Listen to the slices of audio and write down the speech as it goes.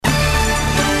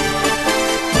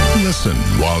Listen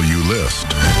while you list.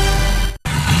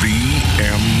 VMRN.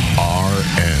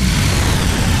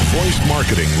 Voice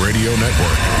Marketing Radio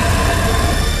Network.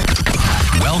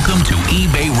 Welcome to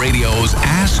eBay Radio's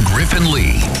Ask Griff and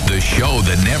Lee, the show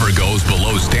that never goes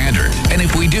below standard. And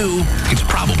if we do, it's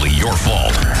probably your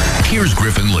fault. Here's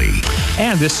Griff and Lee.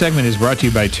 And this segment is brought to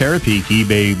you by Terapeak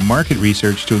eBay Market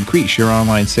Research to increase your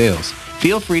online sales.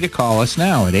 Feel free to call us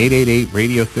now at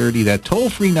 888-RADIO-30. That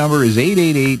toll-free number is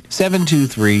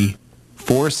 888-723-4630.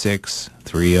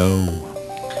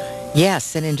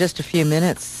 Yes, and in just a few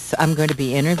minutes, I'm going to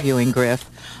be interviewing Griff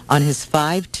on his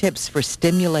 5 tips for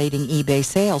stimulating eBay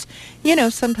sales. You know,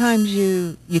 sometimes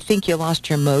you think you lost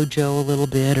your mojo a little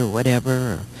bit or whatever.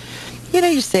 Or, you know,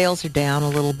 your sales are down a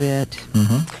little bit.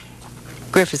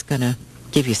 Mm-hmm. Griff is going to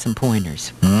give you some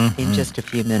pointers in just a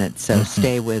few minutes, so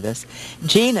stay with us.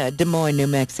 Gina, Des Moines, New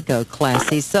Mexico,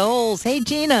 Classy Souls. Hey,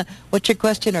 Gina, what's your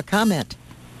question or comment?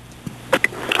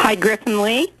 Hi, Griff and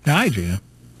Lee. Hi, Gina.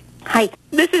 Hi.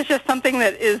 This is just something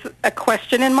that is a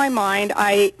question in my mind.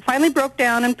 I finally broke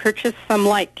down and purchased some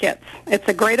light kits. It's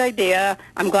a great idea.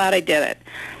 I'm glad I did it.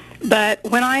 But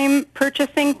when I'm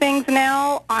purchasing things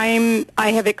now, I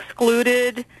have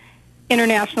excluded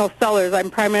international sellers. I'm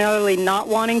primarily not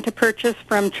wanting to purchase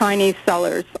from Chinese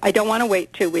sellers. I don't want to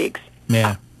wait 2 weeks.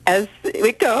 Yeah. As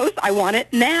it goes, I want it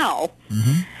now.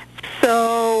 Mm-hmm.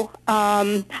 So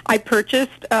I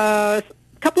purchased a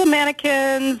couple of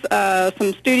mannequins,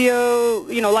 some studio,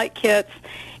 light kits,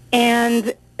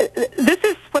 and this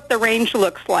is what the range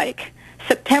looks like.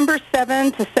 September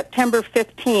 7 to September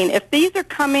 15. If these are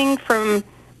coming from,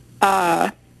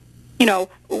 one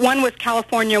was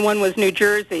California, one was New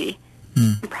Jersey,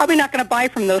 I'm probably not going to buy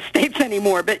from those states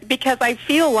anymore, but because I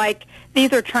feel like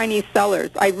these are Chinese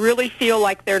sellers. I really feel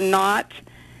like they're not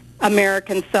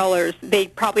American sellers. They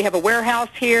probably have a warehouse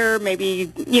here.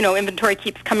 Maybe, inventory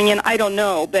keeps coming in. I don't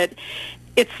know. But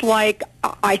it's like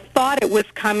I thought it was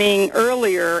coming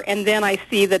earlier, and then I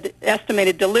see the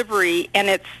estimated delivery, and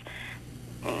it's,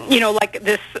 like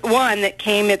this one that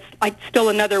came, it's like still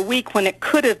another week when it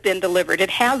could have been delivered.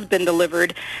 It has been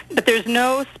delivered, but there's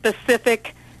no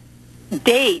specific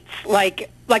dates,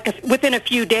 within a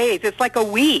few days. It's like a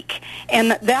week.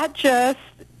 And that just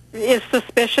is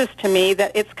suspicious to me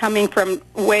that it's coming from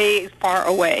way far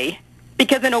away.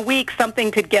 Because in a week,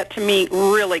 something could get to me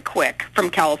really quick from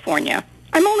California.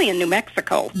 I'm only in New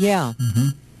Mexico. Yeah.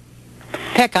 Mm-hmm.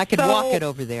 Heck, I could walk it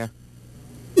over there.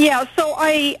 Yeah, so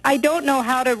I don't know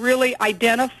how to really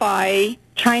identify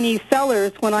Chinese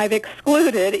sellers when I've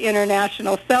excluded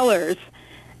international sellers.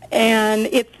 And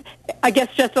it's, I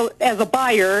guess just as a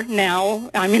buyer now,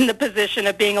 I'm in the position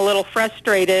of being a little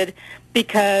frustrated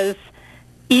because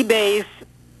eBay's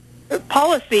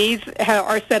policies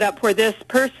are set up where this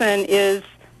person is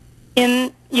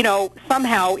in,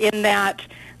 somehow in that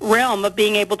realm of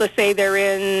being able to say they're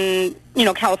in,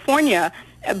 California,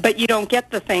 but you don't get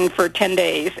the thing for 10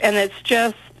 days. And it's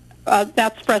just,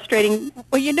 that's frustrating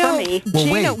for me.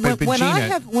 Gina,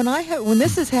 when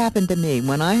this has happened to me,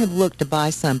 when I have looked to buy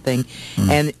something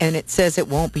and it says it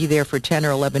won't be there for 10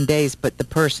 or 11 days, but the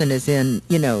person is in,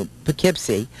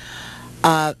 Poughkeepsie,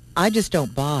 I just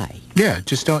don't buy. Yeah,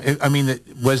 just don't. I mean,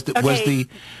 was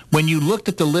when you looked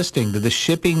at the listing, the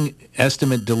shipping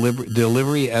estimate,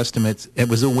 delivery estimates, it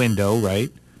was a window, right?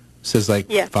 It says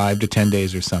 5 to 10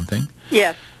 days or something.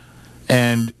 Yes.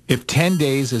 And if 10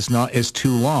 days is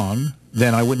too long,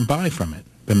 then I wouldn't buy from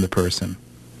the person.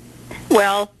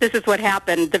 Well, this is what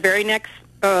happened. The very next,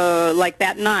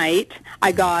 that night,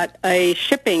 I got a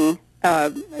shipping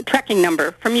tracking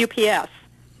number from UPS.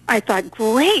 I thought,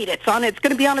 great, it's going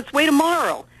to be on its way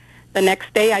tomorrow. The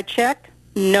next day I check,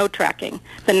 no tracking.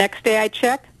 The next day I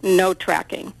check, no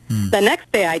tracking. The next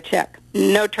day I check,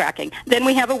 no tracking. Then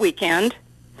we have a weekend.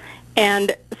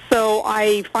 And so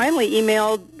I finally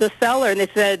emailed the seller, and they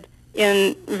said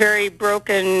in very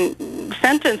broken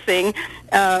sentencing,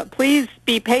 please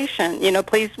be patient,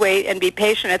 please wait and be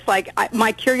patient. It's like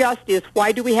my curiosity is,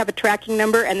 why do we have a tracking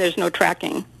number and there's no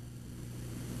tracking?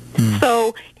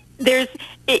 So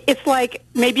it's like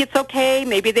maybe it's okay,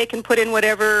 maybe they can put in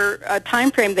whatever time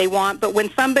frame they want, but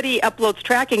when somebody uploads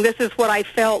tracking, this is what I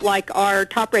felt like our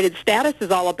top-rated status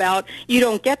is all about. You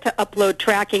don't get to upload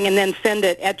tracking and then send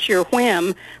it at your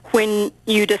whim when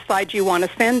you decide you want to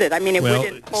send it. I mean,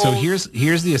 so here's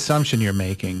the assumption you're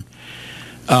making.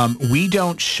 We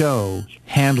don't show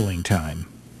handling time.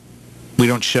 We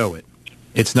don't show it.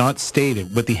 It's not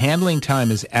stated, but the handling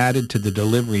time is added to the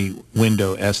delivery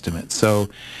window estimate. So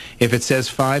if it says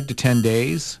 5 to 10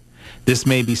 days, this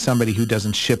may be somebody who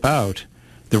doesn't ship out.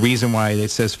 The reason why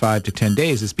it says 5 to 10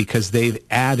 days is because they've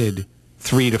added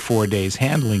 3 to 4 days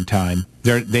handling time.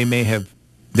 They may have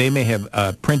They may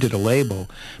have printed a label,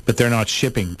 but they're not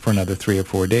shipping for another 3 or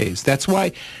 4 days. That's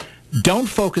why don't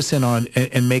focus in on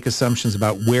and make assumptions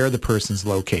about where the person's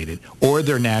located or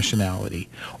their nationality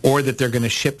or that they're going to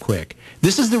ship quick.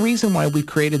 This is the reason why we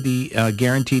created the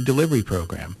guaranteed delivery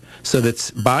program, so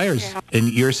that buyers in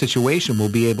your situation will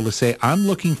be able to say, I'm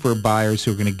looking for buyers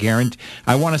who are going to guarantee,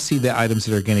 I want to see the items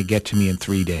that are going to get to me in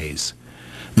 3 days.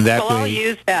 That way, I'll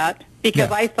use that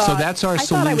because I thought... So that's our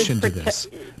solution to this.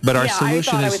 But our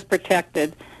solution I thought is... I was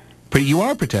protected. But you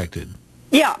are protected.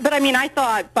 Yeah, but I mean, I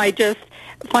thought by just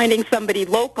finding somebody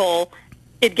local,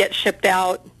 it'd get shipped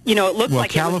out. You know, it looked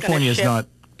like California it was is not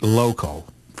local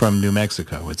from New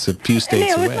Mexico. It's a few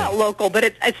states away. It's not local, but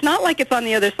it's not like it's on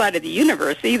the other side of the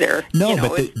universe either. No, you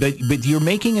know, but you're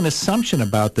making an assumption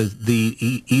about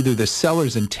either the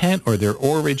seller's intent or their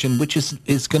origin, which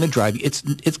is going to drive you. It's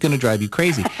going to drive you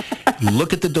crazy.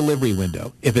 Look at the delivery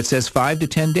window. If it says 5 to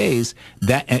 10 days,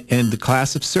 that and the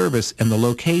class of service and the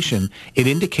location, it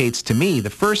indicates to me, the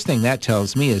first thing that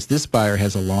tells me is this buyer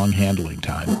has a long handling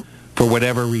time for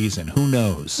whatever reason. Who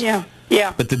knows? Yeah.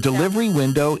 Yeah. But the delivery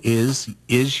window is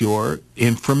your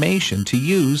information to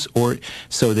use, or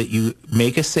so that you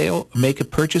make a sale, make a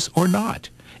purchase, or not.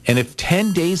 And if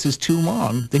 10 days is too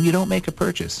long, then you don't make a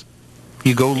purchase.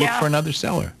 You go look for another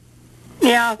seller.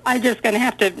 Yeah, I'm just going to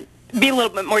have to be a little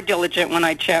bit more diligent when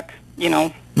I check, you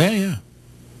know. Yeah.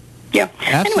 Yeah.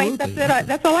 Absolutely. Anyway, that's it.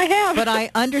 That's all I have. But I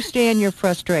understand your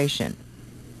frustration.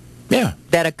 Yeah.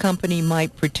 That a company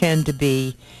might pretend to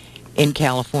be in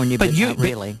California, but not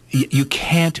really. You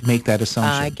can't make that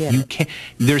assumption. I get it.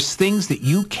 There's things that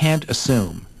you can't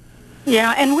assume.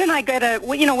 Yeah, and when I got a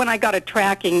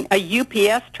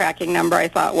UPS tracking number, I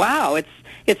thought, wow,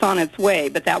 it's on its way,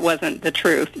 but that wasn't the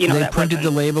truth. You know, they printed the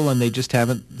label and they just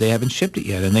haven't shipped it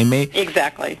yet, and they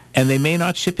may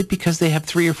not ship it because they have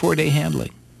 3 or 4 day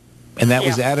handling. And that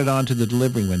was added on to the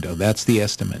delivery window. That's the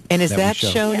estimate. And is that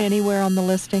shown anywhere on the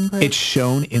listing, Griff? It's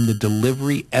shown in the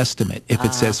delivery estimate. If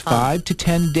it says 5 to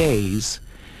 10 days,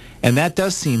 and that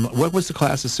does seem... What was the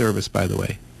class of service, by the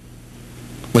way?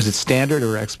 Was it standard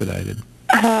or expedited?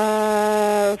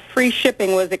 Free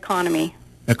shipping was economy.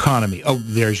 Economy. Oh,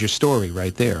 there's your story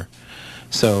right there.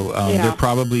 So they're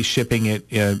probably shipping it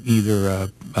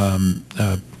either...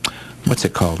 what's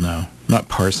it called now? Not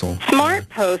parcel. Smart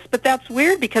Post, but that's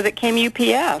weird because it came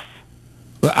UPS.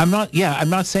 Well, I'm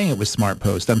not saying it was Smart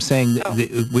Post. I'm saying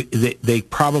they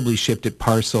probably shipped it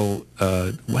parcel.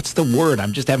 What's the word?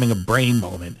 I'm just having a brain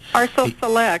moment. Parcel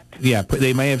Select. Yeah,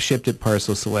 they may have shipped it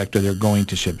Parcel Select, or they're going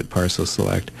to ship it Parcel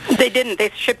Select. They didn't.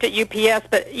 They shipped it UPS,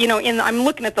 but you know, I'm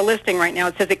looking at the listing right now.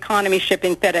 It says economy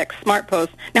shipping FedEx Smart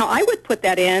Post. Now I would put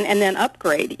that in and then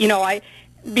upgrade. You know,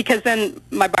 because then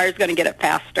my buyer's going to get it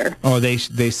faster. Oh, they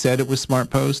said it was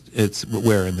Smart Post? It's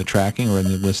where, in the tracking or in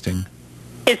the listing?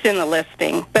 It's in the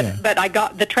listing, but I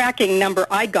got the tracking number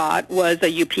I got was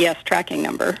a UPS tracking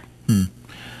number. I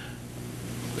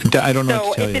don't know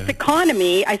what to tell you. So if it's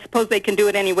economy, I suppose they can do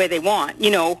it any way they want.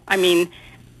 You know, I mean...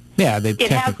 Yeah, they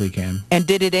technically can. And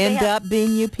did it end up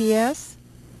being UPS?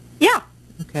 Yeah.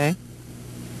 Okay.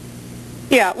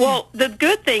 Yeah, well, the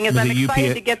good thing is I'm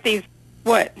excited to get these...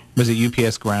 What? Was it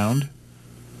UPS ground?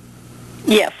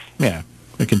 Yes. Yeah,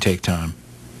 it can take time.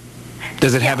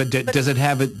 Does it have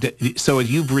a? So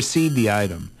you've received the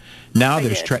item. Now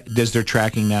does there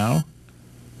tracking now?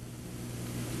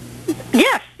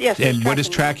 Yes. And what does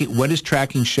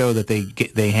tracking show that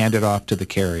they hand it off to the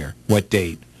carrier? What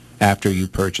date after you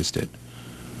purchased it?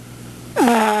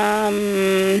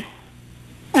 I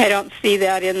don't see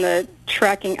that in the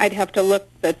tracking. I'd have to look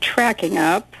the tracking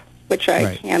up, which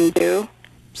I can do.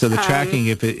 So the tracking,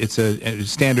 if it's a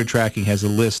standard tracking, has a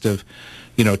list of,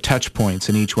 touch points,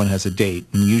 and each one has a date.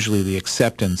 And usually the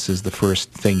acceptance is the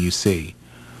first thing you see.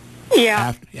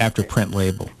 Yeah. After print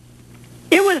label.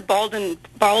 It was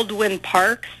Baldwin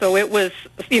Park, so it was,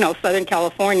 Southern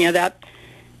California. That,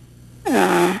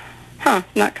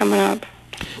 not coming up.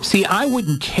 See, I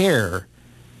wouldn't care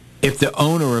if the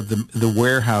owner of the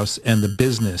warehouse and the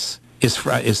business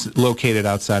is located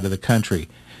outside of the country.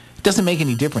 It doesn't make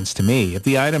any difference to me. If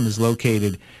the item is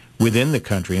located within the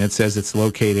country and it says it's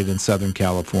located in Southern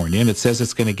California and it says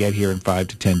it's going to get here in 5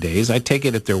 to 10 days, I take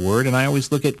it at their word, and I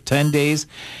always look at 10 days.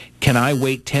 Can I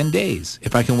wait 10 days?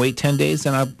 If I can wait 10 days,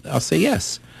 then I'll say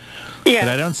yes. Yeah. But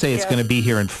I don't say it's going to be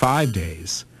here in 5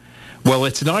 days. Well,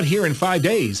 it's not here in 5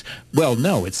 days. Well,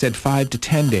 no, it said 5 to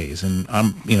 10 days, and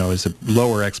I'm, as a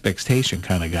lower expectation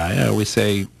kind of guy, I always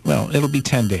say, well, it'll be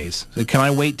 10 days. So can I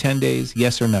wait 10 days?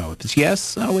 Yes or no? If it's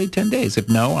yes, I'll wait 10 days. If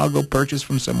no, I'll go purchase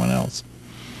from someone else.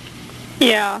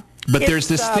 Yeah. But there's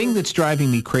this thing that's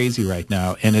driving me crazy right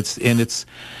now, and it's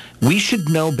we should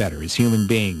know better as human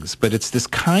beings, but it's this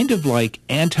kind of like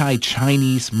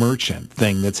anti-Chinese merchant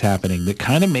thing that's happening that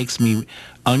kind of makes me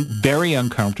very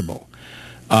uncomfortable.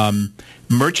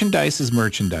 Merchandise is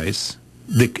merchandise.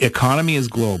 The economy is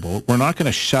global. We're not going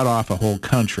to shut off a whole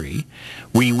country.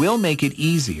 We will make it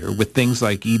easier with things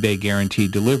like eBay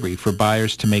guaranteed delivery for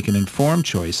buyers to make an informed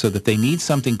choice so that they need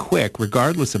something quick,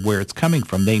 regardless of where it's coming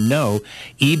from. They know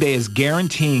eBay is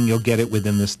guaranteeing you'll get it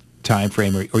within this time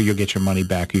frame, or you'll get your money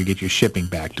back, or you get your shipping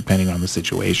back, depending on the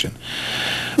situation.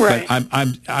 Right. But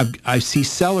I see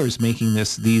sellers making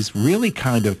these really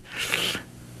kind of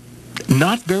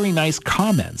not very nice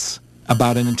comments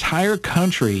about an entire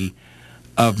country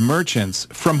of merchants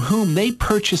from whom they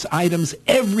purchase items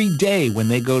every day when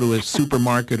they go to a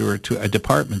supermarket or to a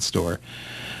department store.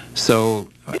 So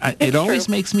it always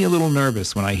makes me a little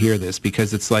nervous when I hear this,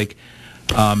 because it's like,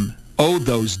 oh,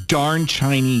 those darn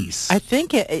Chinese. I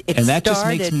think it and that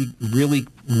started, just makes me really,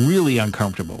 really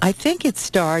uncomfortable. I think it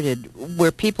started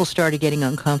where people started getting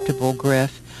uncomfortable,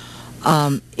 Griff,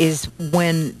 is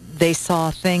when they saw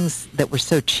things that were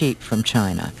so cheap from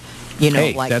China. You know,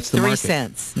 hey, like that's 3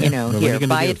 cents. Yeah. You know, Well, here,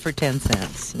 buy it for 10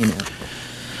 cents. You know.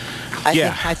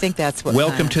 I think that's what.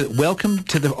 Welcome to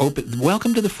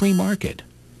the free market.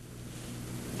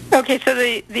 Okay, so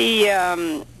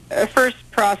the first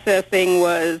processing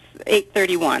was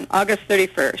 8/31, August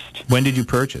 31st. When did you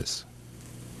purchase?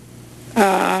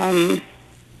 August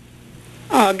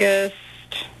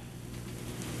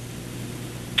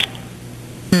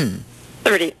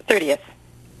 30th.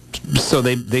 So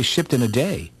they shipped in a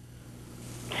day.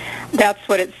 That's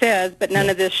what it says, but none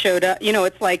of this showed up. You know,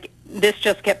 it's like this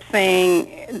just kept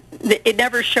saying it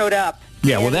never showed up.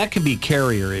 Yeah, well, that can be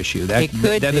carrier issue. That It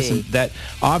could that be. isn't that.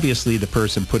 Obviously, the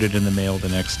person put it in the mail the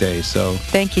next day. So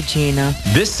Thank you, Gina.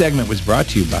 this segment was brought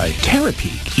to you by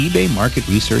Terapeak, eBay market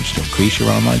research to increase your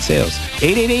online sales.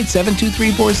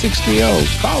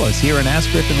 888-723-4630. Call us here and ask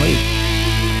Griff and Lee.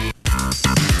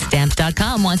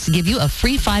 Stamps.com wants to give you a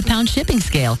free 5-pound shipping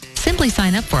scale. Simply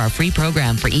sign up for our free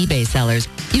program for eBay sellers.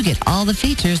 You get all the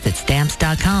features that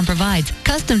Stamps.com provides,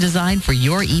 custom designed for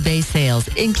your eBay sales,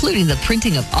 including the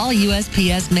printing of all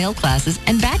USPS mail classes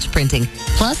and batch printing,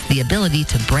 plus the ability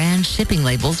to brand shipping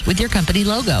labels with your company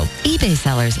logo. eBay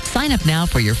sellers, sign up now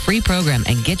for your free program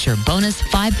and get your bonus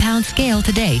 5-pound scale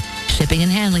today. Shipping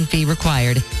and handling fee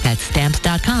required. That's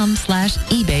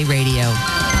Stamps.com/eBay radio.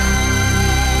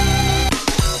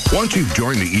 Once you've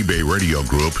joined the eBay Radio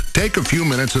Group, take a few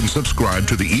minutes and subscribe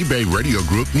to the eBay Radio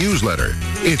Group newsletter.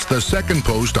 It's the second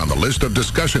post on the list of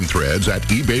discussion threads at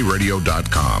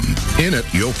ebayradio.com. In it,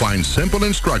 you'll find simple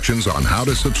instructions on how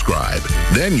to subscribe.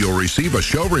 Then you'll receive a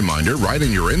show reminder right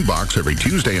in your inbox every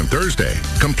Tuesday and Thursday,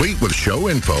 complete with show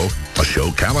info, a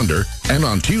show calendar, and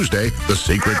on Tuesday, the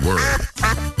secret word.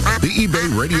 The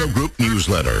eBay Radio Group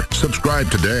newsletter.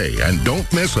 Subscribe today and don't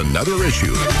miss another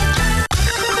issue.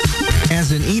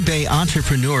 As an eBay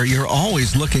entrepreneur, you're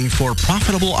always looking for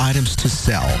profitable items to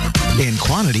sell in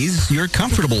quantities you're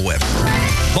comfortable with.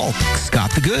 Bulk's got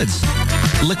the goods.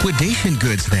 Liquidation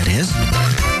goods, that is.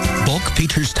 Bulk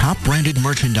features top branded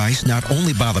merchandise not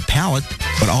only by the pallet,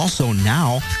 but also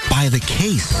now by the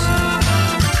case.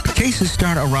 Cases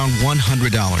start around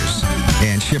 $100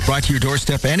 and ship right to your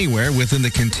doorstep anywhere within the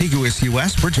contiguous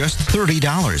U.S. for just $30.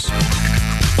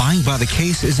 Buying by the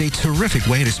case is a terrific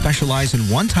way to specialize in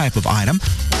one type of item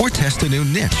or test a new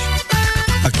niche.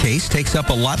 A case takes up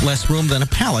a lot less room than a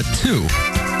pallet, too.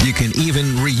 You can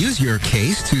even reuse your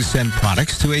case to send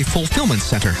products to a fulfillment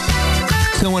center.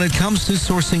 So when it comes to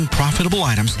sourcing profitable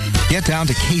items, get down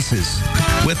to cases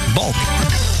with Bulk.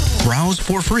 Browse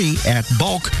for free at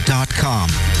bulk.com.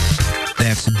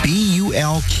 That's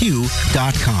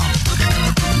BULQ.com.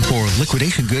 For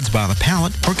liquidation goods by the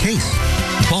pallet or case.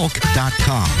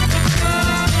 Bulk.com.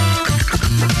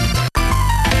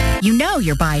 You know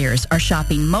your buyers are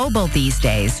shopping mobile these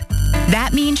days.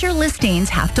 That means your listings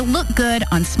have to look good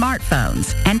on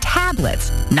smartphones and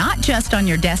tablets, not just on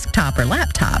your desktop or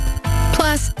laptop.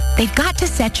 Plus, they've got to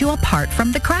set you apart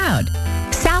from the crowd.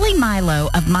 Sally Milo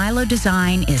of Milo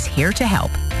Design is here to help.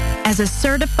 As a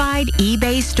certified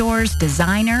eBay Stores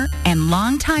designer and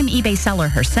longtime eBay seller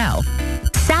herself,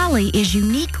 Sally is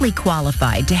uniquely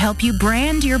qualified to help you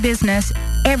brand your business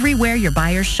everywhere your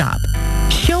buyers shop.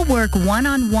 She'll work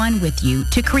one-on-one with you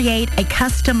to create a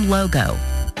custom logo,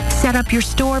 set up your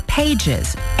store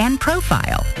pages and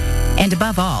profile, and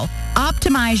above all,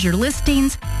 optimize your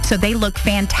listings so they look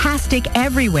fantastic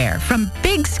everywhere, from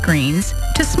big screens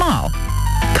to small.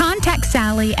 Contact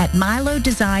Sally at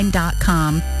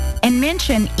milodesign.com and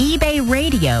mention eBay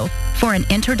Radio for an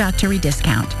introductory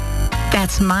discount.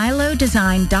 That's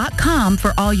milodesign.com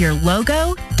for all your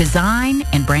logo, design,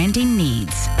 and branding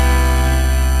needs.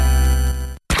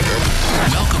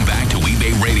 Welcome back to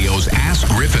eBay Radio's Ask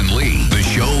Griff and Lee, the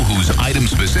show whose item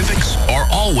specifics are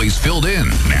always filled in.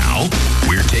 Now,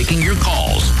 we're taking your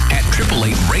calls at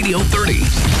 888-Radio-30,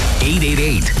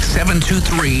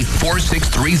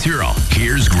 888-723-4630.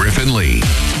 Here's Griff and Lee.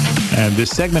 And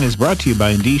this segment is brought to you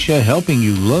by Indicia, helping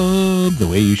you love the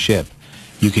way you ship.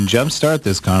 You can jumpstart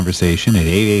this conversation at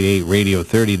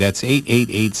 888-Radio-30. That's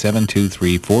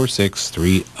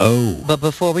 888-723-4630. But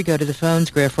before we go to the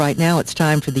phones, Griff, right now it's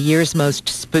time for the year's most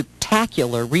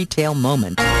spectacular retail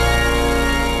moment.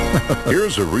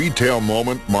 Here's a retail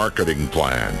moment marketing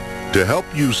plan to help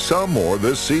you sell more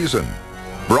this season.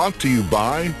 Brought to you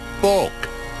by BULQ,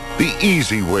 the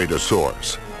easy way to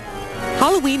source.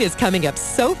 Halloween is coming up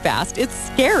so fast, it's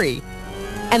scary.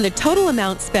 And the total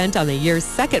amount spent on the year's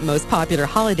second most popular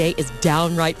holiday is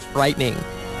downright frightening.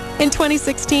 In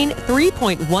 2016,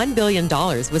 $3.1 billion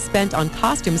was spent on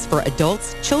costumes for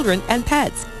adults, children, and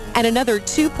pets, and another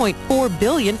 $2.4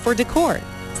 billion for decor.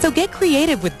 So get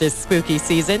creative with this spooky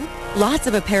season. Lots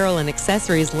of apparel and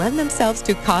accessories lend themselves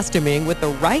to costuming with the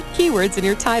right keywords in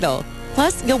your title.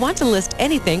 Plus, you'll want to list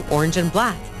anything orange and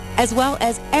black, as well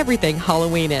as everything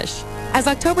Halloweenish. As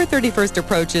October 31st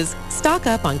approaches, stock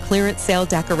up on clearance sale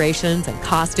decorations and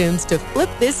costumes to flip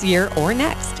this year or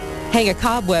next. Hang a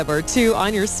cobweb or two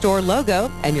on your store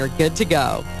logo and you're good to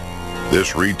go.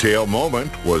 This retail moment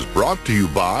was brought to you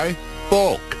by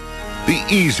BULQ, the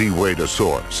easy way to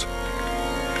source.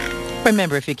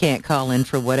 Remember, if you can't call in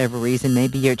for whatever reason,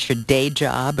 maybe it's your day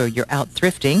job or you're out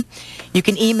thrifting, you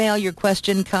can email your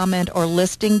question, comment, or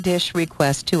listing dish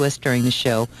request to us during the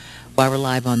show. While we're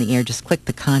live on the air, just click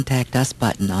the Contact Us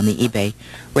button on the eBay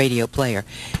radio player.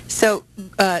 So,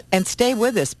 and stay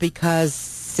with us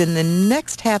because in the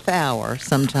next half hour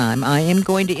sometime, I am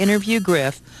going to interview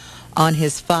Griff on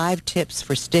his 5 tips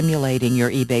for stimulating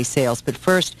your eBay sales. But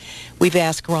first, we've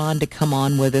asked Ron to come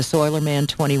on with us, Oilerman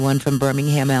 21 from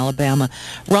Birmingham, Alabama.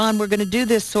 Ron, we're going to do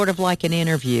this sort of like an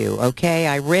interview, okay?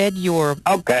 I read your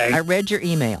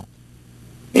email.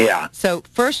 Yeah. So,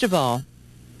 first of all,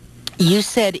 you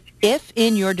said if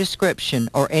in your description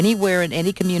or anywhere in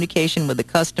any communication with a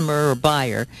customer or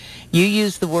buyer, you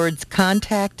use the words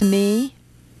contact me,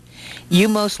 you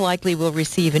most likely will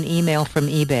receive an email from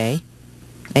eBay,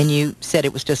 and you said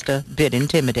it was just a bit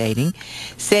intimidating,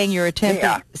 saying you're attempting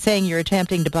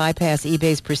to bypass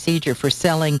eBay's procedure for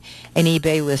selling an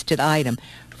eBay listed item.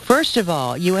 First of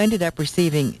all, you ended up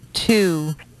receiving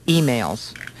 2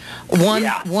 emails.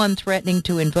 One threatening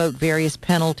to invoke various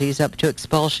penalties up to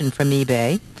expulsion from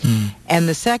eBay, and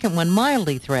the second one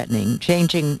mildly threatening,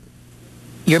 changing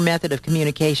your method of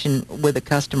communication with a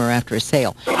customer after a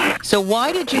sale. So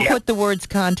why did you put the words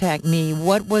contact me?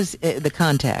 What was the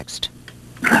context?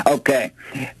 Okay.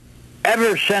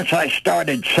 Ever since I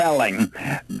started selling,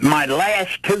 my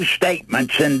last 2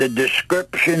 statements in the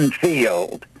description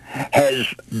field has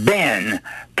been,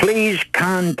 please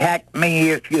contact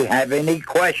me if you have any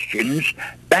questions.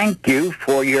 Thank you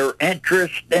for your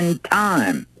interest and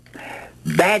time.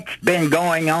 That's been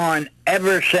going on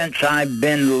ever since I've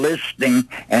been listing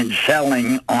and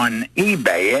selling on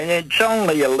eBay. And it's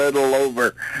only a little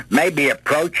over, maybe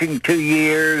approaching 2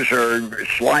 years or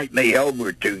slightly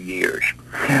over 2 years.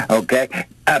 Okay?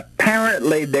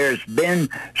 Apparently there's been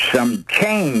some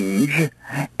change,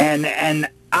 and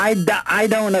I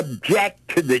don't object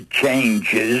to the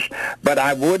changes, but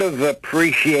I would have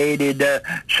appreciated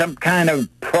some kind of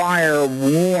prior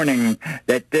warning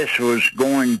that this was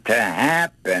going to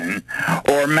happen,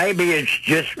 or maybe it's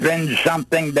just been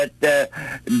something that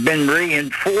been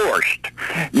reinforced.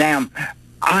 Now,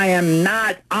 I am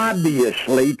not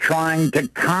obviously trying to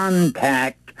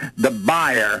contact the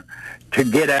buyer to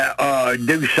get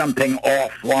do something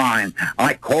offline.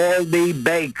 I called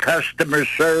eBay customer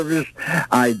service.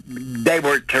 They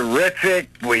were terrific.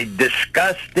 We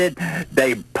discussed it.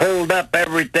 They pulled up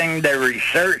everything. They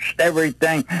researched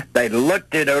everything. They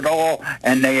looked at it all,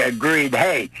 and they agreed,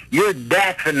 hey, you're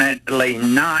definitely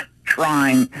not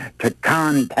trying to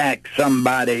contact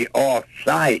somebody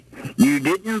off-site. You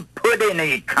didn't put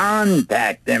any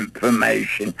contact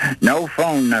information, no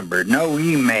phone number, no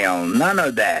email, none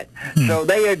of that. So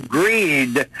they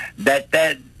agreed that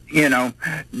that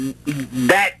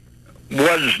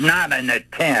was not an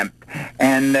attempt,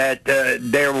 and that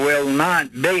there will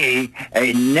not be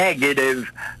a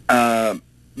negative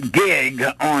gig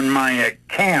on my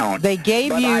account. They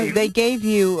gave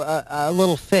you a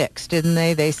little fix, didn't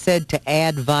they? They said to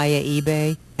add via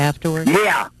eBay afterwards.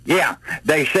 Yeah.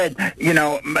 They said,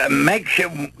 make sure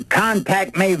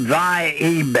contact me via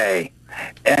eBay.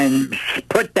 and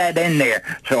put that in there.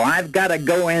 So I've got to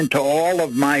go into all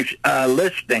of my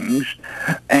listings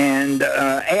and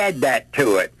add that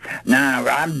to it. Now,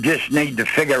 I just need to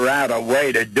figure out a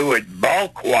way to do it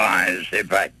bulk-wise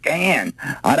if I can.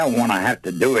 I don't want to have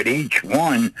to do it each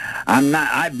one.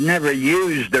 I've never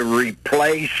used the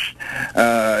replace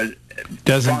function.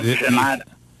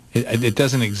 It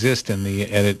doesn't exist in the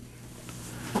edit.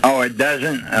 Oh, it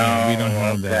doesn't? No, we don't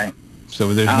have that.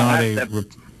 So there's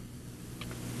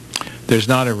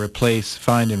not a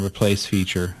find and replace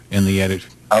feature in the edit.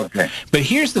 Okay. But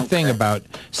here's the thing about,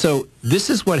 so this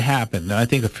is what happened. I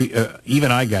think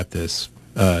even I got this.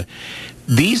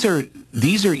 These are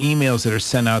emails that are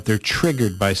sent out. They're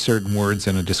triggered by certain words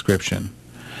in a description.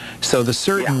 So the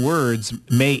certain words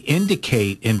may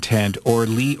indicate intent or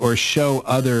show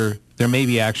other. There may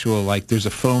be actual, like there's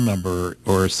a phone number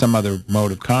or some other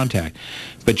mode of contact.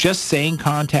 But just saying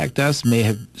contact us may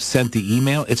have sent the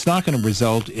email. It's not going to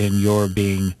result in your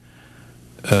being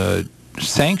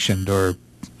sanctioned or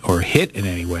hit in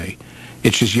any way.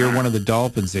 It's just you're one of the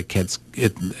dolphins that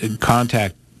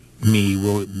contact me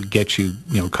will get you,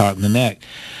 caught in the neck.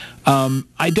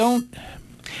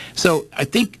 So I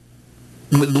think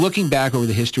looking back over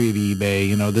the history of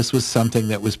eBay, this was something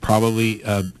that was probably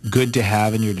good to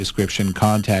have in your description,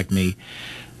 contact me.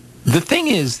 The thing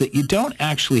is that you don't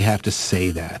actually have to say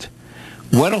that.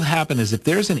 What'll happen is if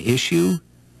there's an issue,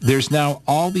 there's now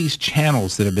all these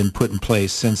channels that have been put in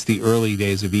place since the early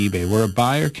days of eBay where a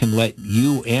buyer can let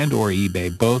you and or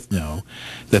eBay both know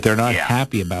that they're not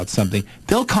happy about something.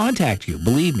 They'll contact you,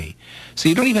 believe me. So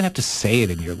you don't even have to say it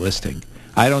in your listing.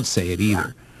 I don't say it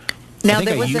either. Now,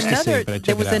 there was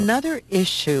another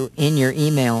issue in your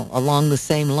email along the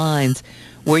same lines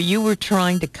where you were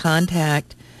trying to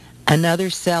contact another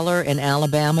seller in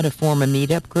Alabama to form a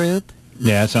meetup group.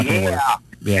 Yeah, that's not going to work.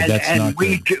 Yeah, that's not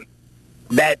good.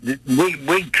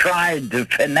 We tried to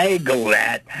finagle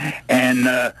that,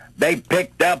 and they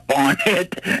picked up on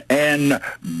it, and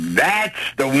that's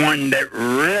the one that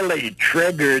really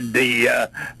triggered the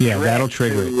that'll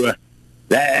trigger it.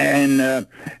 And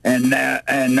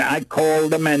I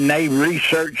called them, and they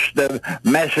researched the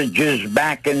messages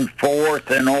back and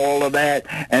forth and all of that,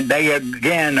 and they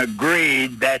again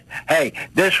agreed that, hey,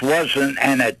 this wasn't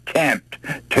an attempt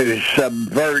to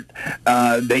subvert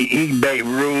the eBay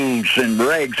rules and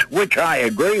regs, which I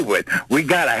agree with. We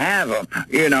got to have them.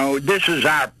 This is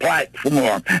our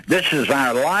platform. This is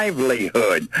our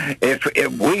livelihood. If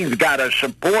we've got to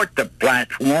support the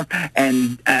platform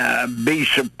and be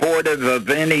supportive of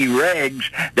any regs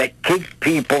that keep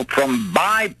people from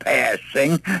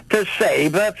bypassing to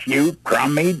save a few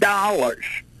crummy dollars,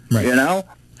 right.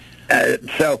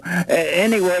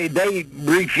 Anyway, they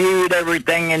reviewed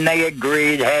everything and they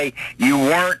agreed, hey, you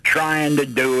weren't trying to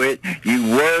do it.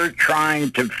 You were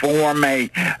trying to form a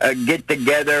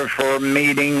get-together for a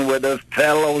meeting with a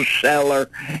fellow seller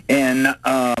in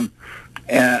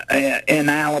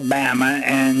Alabama,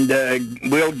 and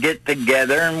we'll get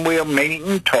together and we'll meet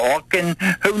and talk, and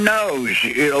who knows,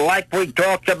 like we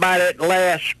talked about it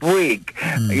last week,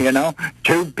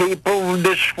 2 people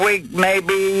this week,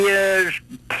 maybe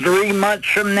 3 months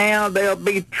from now there'll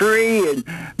be 3, and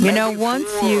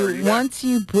once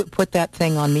you put that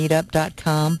thing on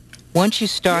meetup.com, once you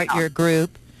start your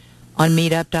group on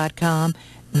meetup.com,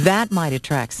 that might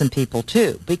attract some people,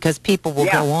 too, because people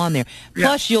will go on there.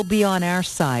 Plus, you'll be on our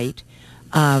site.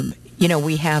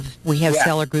 We have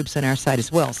seller groups on our site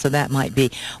as well, so that might be.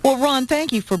 Well, Ron,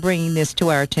 thank you for bringing this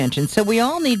to our attention. So we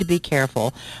all need to be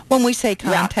careful when we say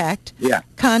contact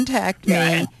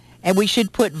me, and we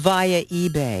should put via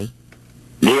eBay.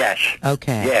 Yes.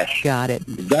 Okay. Yes. Got it.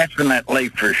 Definitely,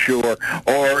 for sure.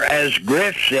 Or, as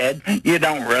Griff said, you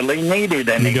don't really need it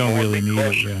anymore. You don't really need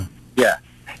it, yeah. Yeah.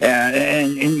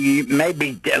 And you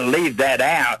maybe leave that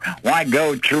out. Why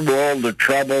go through all the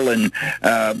trouble and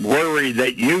worry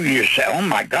that you say, oh,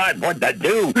 my God, what'd I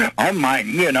do? Oh, my,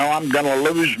 I'm going to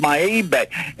lose my eBay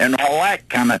and all that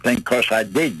kind of thing, because I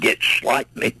did get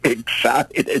slightly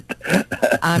excited.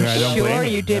 I'm sure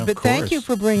you did, but thank you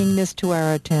for bringing this to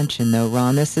our attention, though,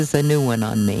 Ron. This is a new one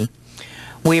on me.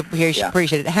 We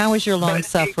appreciate it. How is your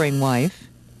long-suffering wife?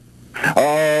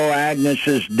 Oh, Agnes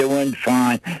is doing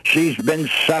fine. She's been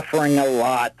suffering a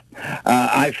lot.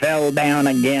 I fell down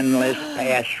again this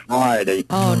past Friday.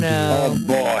 Oh, no. Oh,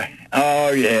 boy.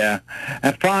 Oh, yeah.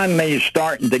 And finally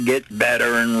starting to get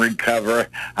better and recover.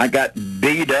 I got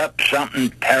beat up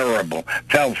something terrible.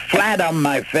 Fell flat on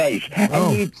my face.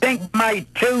 Oh. And you'd think my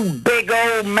 2 big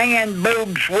old man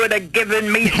boobs would have given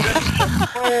me some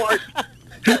support.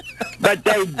 But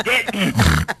they didn't.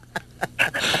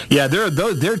 Yeah,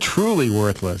 they're truly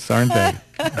worthless, aren't they?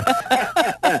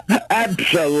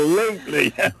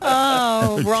 Absolutely.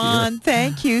 Oh, Ron,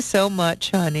 thank you so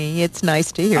much, honey. It's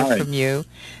nice to hear from you.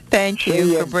 Thank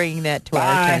you for bringing that to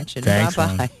our attention. Thanks,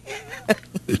 Bye-bye.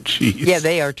 Jeez. Yeah,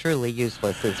 they are truly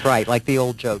useless. It's right, like the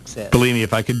old joke said. Believe me,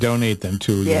 if I could donate them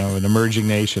to an emerging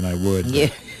nation, I would. Yeah.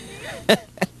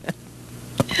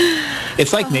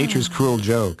 It's like nature's cruel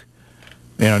joke.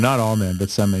 You know, not all men, but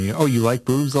some men. Oh, you like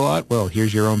boobs a lot? Well,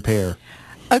 here's your own pair.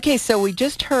 Okay, so we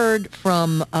just heard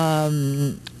from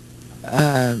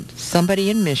somebody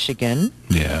in Michigan.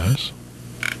 Yes.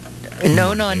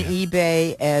 Known on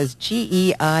eBay as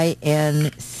GEINC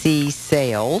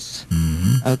Sales.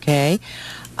 Mm-hmm. Okay.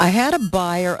 I had a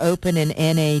buyer open an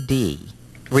NAD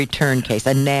return case,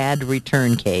 a NAD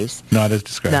return case. Not as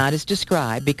described. Not as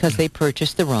described because they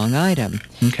purchased the wrong item.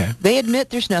 Okay. They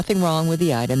admit there's nothing wrong with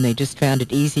the item. They just found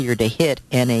it easier to hit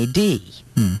NAD.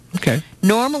 Okay.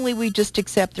 Normally, we just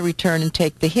accept the return and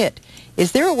take the hit.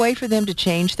 Is there a way for them to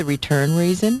change the return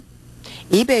reason?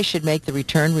 eBay should make the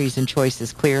return reason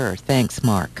choices clearer. Thanks,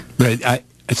 Mark. Right.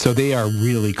 So they are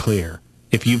really clear.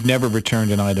 If you've never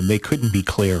returned an item, they couldn't be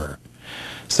clearer.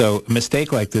 So a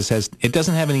mistake like this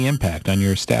doesn't have any impact on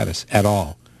your status at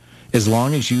all. As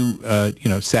long as you,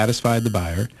 satisfied the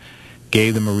buyer,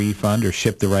 gave them a refund or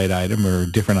shipped the right item or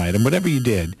a different item, whatever you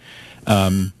did,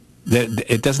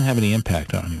 it doesn't have any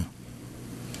impact on you.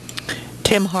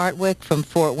 Tim Hartwick from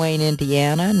Fort Wayne,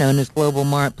 Indiana, known as Global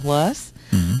Mart Plus.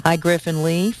 Mm-hmm. Hi, Griff and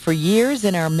Lee. For years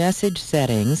in our message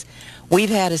settings, we've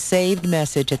had a saved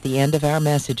message at the end of our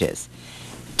messages.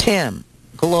 Tim,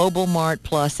 Global Mart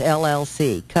Plus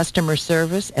LLC, customer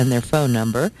service and their phone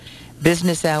number,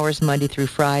 business hours Monday through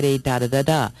Friday,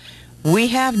 da-da-da-da. We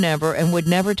have never and would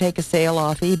never take a sale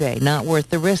off eBay, not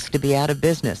worth the risk to be out of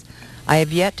business. I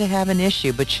have yet to have an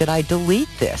issue, but should I delete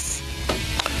this?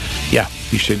 Yeah,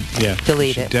 you should. Yeah,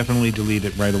 delete it. Definitely delete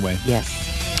it right away. Yes.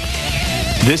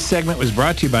 This segment was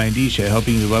brought to you by Indicia,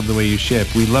 helping you love the way you ship.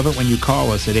 We love it when you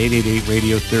call us at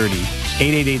 888-RADIO-30,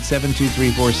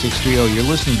 888-723-4630. You're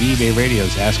listening to eBay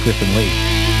Radio's Ask Griff and Lee.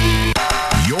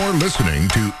 You're listening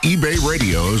to eBay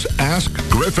Radio's Ask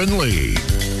Griff and Lee.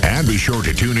 And be sure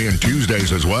to tune in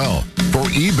Tuesdays as well for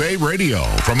eBay Radio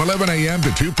from 11 a.m.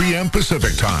 to 2 p.m.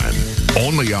 Pacific Time.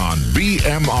 Only on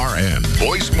BMRN,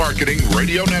 Voice Marketing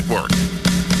Radio Network.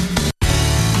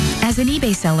 As an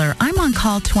eBay seller, I'm on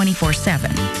call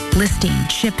 24/7, listing,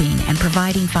 shipping, and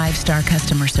providing 5-star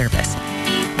customer service.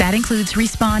 That includes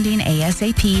responding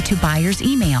ASAP to buyers'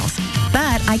 emails,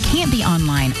 but I can't be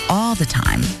online all the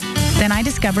time. Then I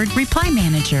discovered Reply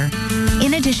Manager.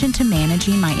 In addition to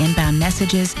managing my inbound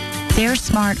messages, their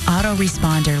smart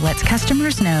autoresponder lets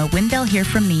customers know when they'll hear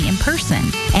from me in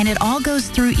person, and it all goes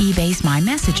through eBay's My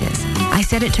Messages. I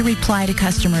set it to reply to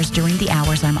customers during the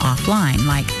hours I'm offline,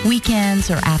 like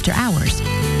weekends or after hours.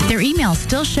 Their email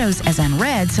still shows as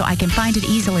unread, so I can find it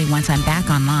easily once I'm back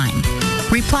online.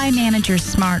 Reply Manager's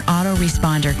smart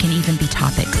autoresponder can even be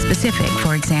topic-specific.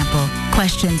 For example,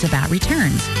 questions about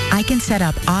returns. I can set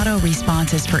up auto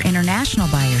responses for international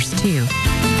buyers, too.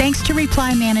 Thanks to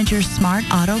Reply Manager's smart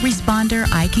autoresponder,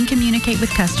 I can communicate with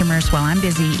customers while I'm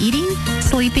busy eating,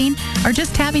 sleeping, or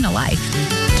just having a life.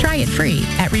 Try it free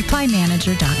at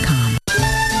replymanager.com.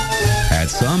 At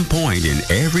some point in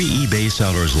every eBay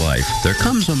seller's life, there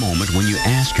comes a moment when you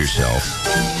ask yourself,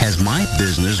 has my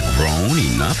business grown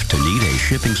enough to need a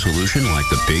shipping solution like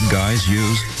the big guys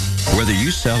use? Whether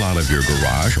you sell out of your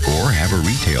garage or have a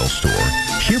retail store,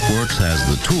 ShipWorks has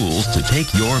the tools to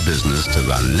take your business to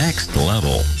the next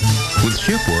level. With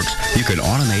ShipWorks, you can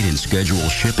automate and schedule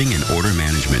shipping and order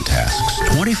management tasks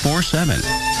 24/7.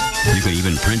 You can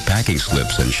even print packing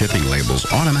slips and shipping labels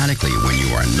automatically when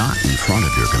you are not in front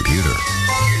of your computer.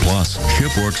 Plus,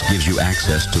 ShipWorks gives you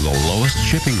access to the lowest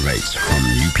shipping rates from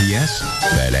UPS,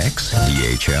 FedEx,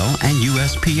 DHL, and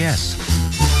USPS.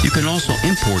 You can also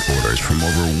import orders from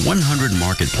over 100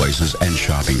 marketplaces and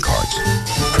shopping carts.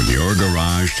 From your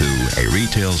garage to a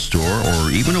retail store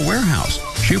or even a warehouse,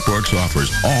 ShipWorks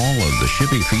offers all of the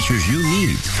shipping features you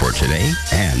need for today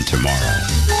and tomorrow.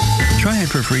 Try it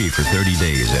for free for 30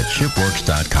 days at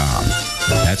shipworks.com.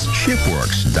 That's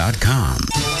shipworks.com.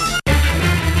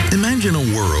 Imagine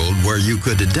a world where you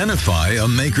could identify a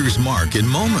maker's mark in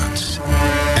moments.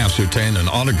 Ascertain an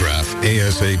autograph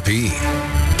ASAP.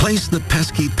 Place the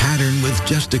pesky pattern with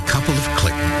just a couple of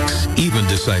clicks. Even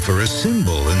decipher a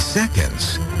symbol in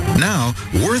seconds. Now,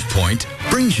 WorthPoint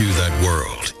brings you that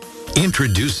world.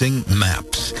 Introducing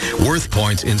Maps,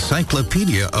 WorthPoint's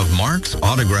encyclopedia of marks,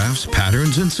 autographs,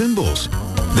 patterns, and symbols.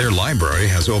 Their library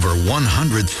has over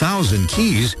 100,000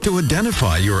 keys to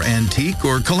identify your antique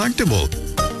or collectible.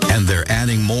 and they're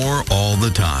adding more all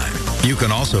the time. You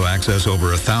can also access over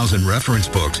 1,000 reference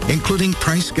books, including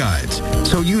price guides,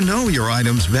 so you know your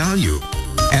item's value.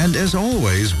 And as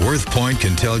always, WorthPoint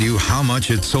can tell you how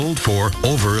much it sold for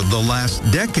over the last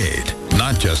decade,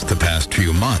 not just the past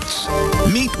few months.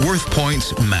 Meet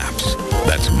WorthPoint's Maps.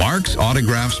 That's marks,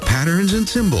 autographs, patterns, and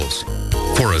symbols.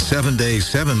 For a 7-day,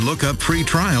 7-lookup free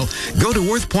trial, go to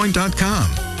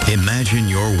worthpoint.com. Imagine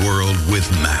your world with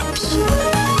Maps.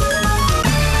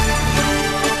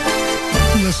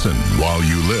 Listen while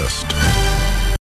you list.